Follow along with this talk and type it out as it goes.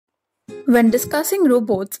When discussing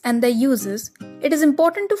robots and their uses, it is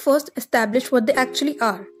important to first establish what they actually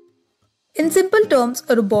are. In simple terms,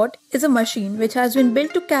 a robot is a machine which has been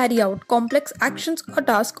built to carry out complex actions or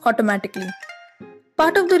tasks automatically.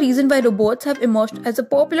 Part of the reason why robots have emerged as a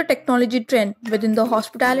popular technology trend within the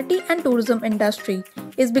hospitality and tourism industry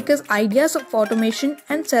is because ideas of automation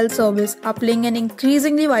and self-service are playing an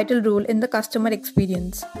increasingly vital role in the customer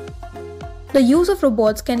experience. The use of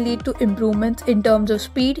robots can lead to improvements in terms of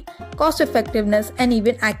speed, cost effectiveness, and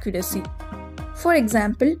even accuracy. For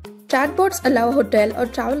example, chatbots allow a hotel or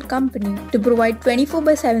travel company to provide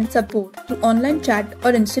 24/7 support through online chat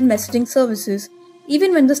or instant messaging services,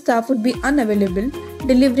 even when the staff would be unavailable,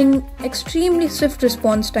 delivering extremely swift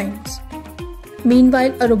response times.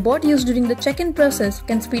 Meanwhile, a robot used during the check-in process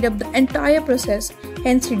can speed up the entire process,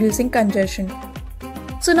 hence reducing congestion.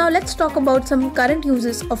 So now let's talk about some current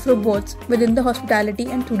uses of robots within the hospitality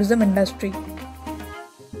and tourism industry.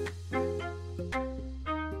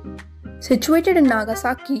 Situated in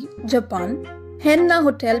Nagasaki, Japan, Henna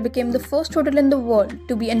Hotel became the first hotel in the world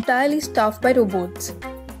to be entirely staffed by robots.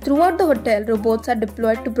 Throughout the hotel, robots are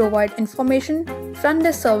deployed to provide information, front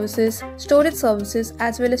desk services, storage services,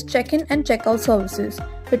 as well as check-in and check-out services,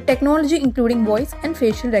 with technology including voice and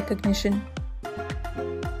facial recognition.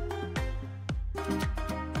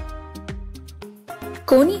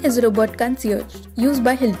 Connie is a robot concierge used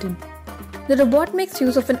by Hilton. The robot makes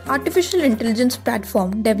use of an artificial intelligence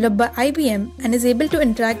platform developed by IBM and is able to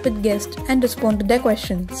interact with guests and respond to their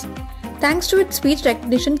questions, thanks to its speech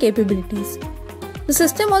recognition capabilities. The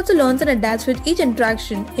system also learns and adapts with each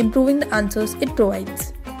interaction, improving the answers it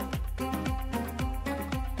provides.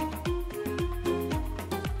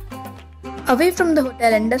 Away from the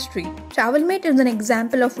hotel industry, Travelmate is an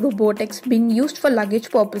example of robotics being used for luggage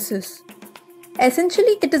purposes.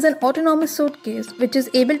 Essentially, it is an autonomous suitcase which is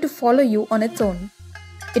able to follow you on its own.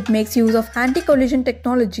 It makes use of anti-collision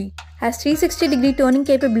technology, has 360-degree turning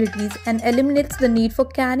capabilities, and eliminates the need for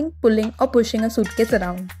carrying, pulling, or pushing a suitcase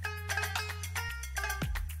around.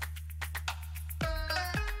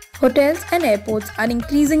 Hotels and airports are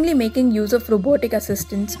increasingly making use of robotic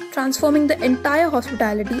assistants, transforming the entire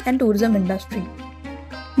hospitality and tourism industry.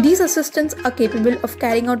 These assistants are capable of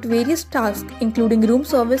carrying out various tasks including room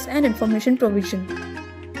service and information provision.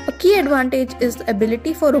 A key advantage is the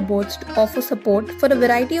ability for robots to offer support for a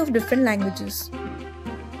variety of different languages.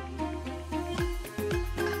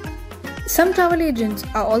 Some travel agents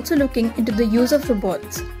are also looking into the use of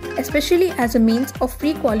robots, especially as a means of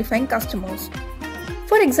pre-qualifying customers.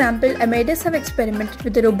 For example, Amadeus have experimented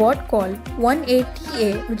with a robot called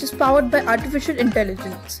 1ATA, which is powered by artificial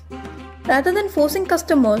intelligence. Rather than forcing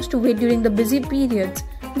customers to wait during the busy periods,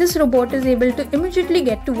 this robot is able to immediately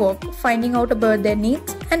get to work, finding out about their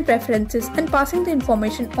needs and preferences and passing the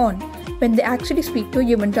information on when they actually speak to a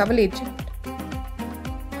human travel agent.